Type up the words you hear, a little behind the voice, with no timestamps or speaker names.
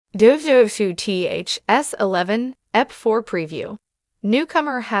WCTH S11 EP4 Preview.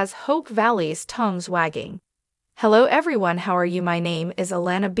 Newcomer has Hope Valley's tongues wagging. Hello everyone, how are you? My name is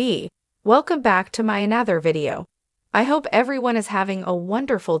Alana B. Welcome back to my another video. I hope everyone is having a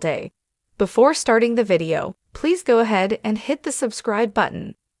wonderful day. Before starting the video, please go ahead and hit the subscribe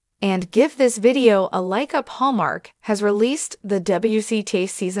button and give this video a like up. Hallmark has released the WCTH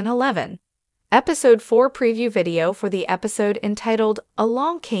Season 11 Episode 4 preview video for the episode entitled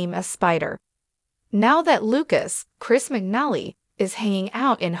Along Came a Spider. Now that Lucas, Chris McNally, is hanging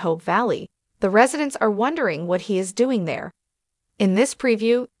out in Hope Valley, the residents are wondering what he is doing there. In this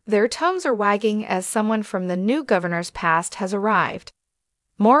preview, their tongues are wagging as someone from the new governor's past has arrived.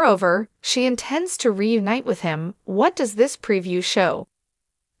 Moreover, she intends to reunite with him. What does this preview show?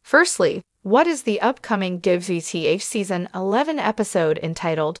 Firstly, what is the upcoming WCTH Season 11 episode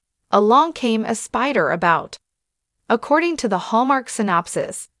entitled Along Came a Spider about? According to the Hallmark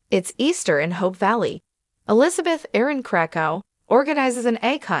synopsis, it's Easter in Hope Valley. Elizabeth Erin Krakow organizes an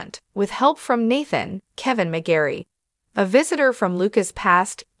egg hunt with help from Nathan, Kevin McGarry. A visitor from Lucas'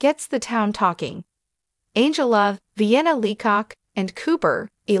 past gets the town talking. Angela, Vienna Leacock, and Cooper,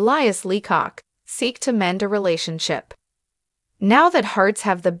 Elias Leacock, seek to mend a relationship. Now that hearts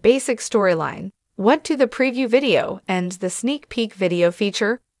have the basic storyline, what do the preview video and the sneak peek video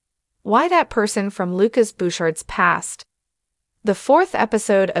feature? Why that person from Lucas Bouchard's past? The fourth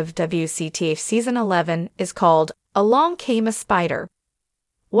episode of WCTH Season 11 is called Along Came a Spider.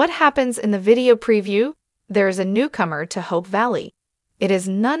 What happens in the video preview? There is a newcomer to Hope Valley. It is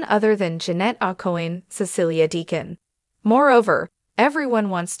none other than Jeanette Aucoin, Cecilia Deacon. Moreover, everyone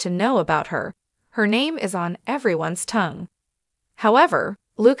wants to know about her. Her name is on everyone's tongue. However,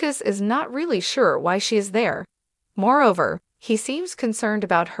 Lucas is not really sure why she is there. Moreover, he seems concerned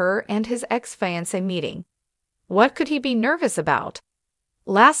about her and his ex-fiancée meeting. What could he be nervous about?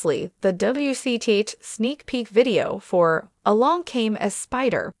 Lastly, the WCTH sneak peek video for Along Came a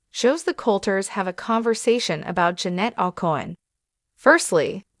Spider shows the Coulters have a conversation about Jeanette Aucoin.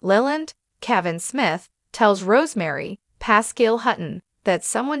 Firstly, Leland, Kevin Smith, tells Rosemary, Pascal Hutton, that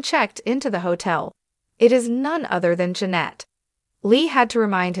someone checked into the hotel. It is none other than Jeanette. Lee had to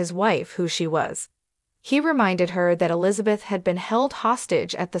remind his wife who she was. He reminded her that Elizabeth had been held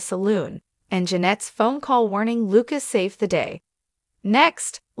hostage at the saloon, and Jeanette's phone call warning Lucas saved the day.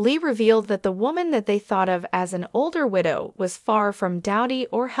 Next, Lee revealed that the woman that they thought of as an older widow was far from dowdy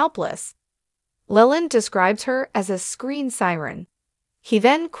or helpless. Leland describes her as a screen siren. He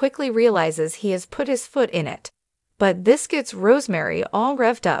then quickly realizes he has put his foot in it. But this gets Rosemary all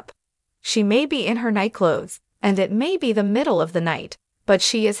revved up. She may be in her nightclothes, and it may be the middle of the night, but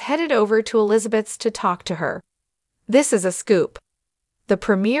she is headed over to Elizabeth's to talk to her. This is a scoop. The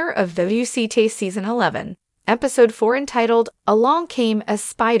premiere of WCTH Season 11, Episode 4 entitled Along Came a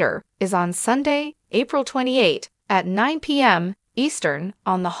Spider is on Sunday, April 28 at 9 p.m. Eastern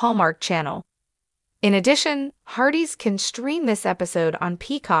on the Hallmark Channel. In addition, Hardee's can stream this episode on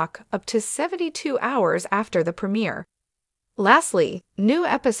Peacock up to 72 hours after the premiere. Lastly, new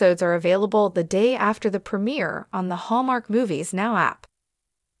episodes are available the day after the premiere on the Hallmark Movies Now app.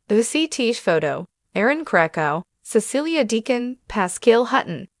 The WCTH photo, Erin Krakow, Cecilia Deacon, Pascal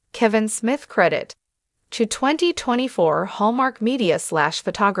Hutton, Kevin Smith credit to 2024 Hallmark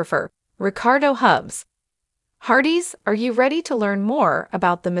Media/photographer, Ricardo Hubbs. Hardee's, are you ready to learn more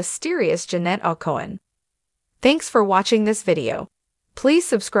about the mysterious Jeanette Aucoin? Thanks for watching this video. Please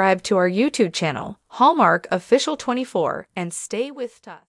subscribe to our YouTube channel, Hallmark Official 24, and stay with us.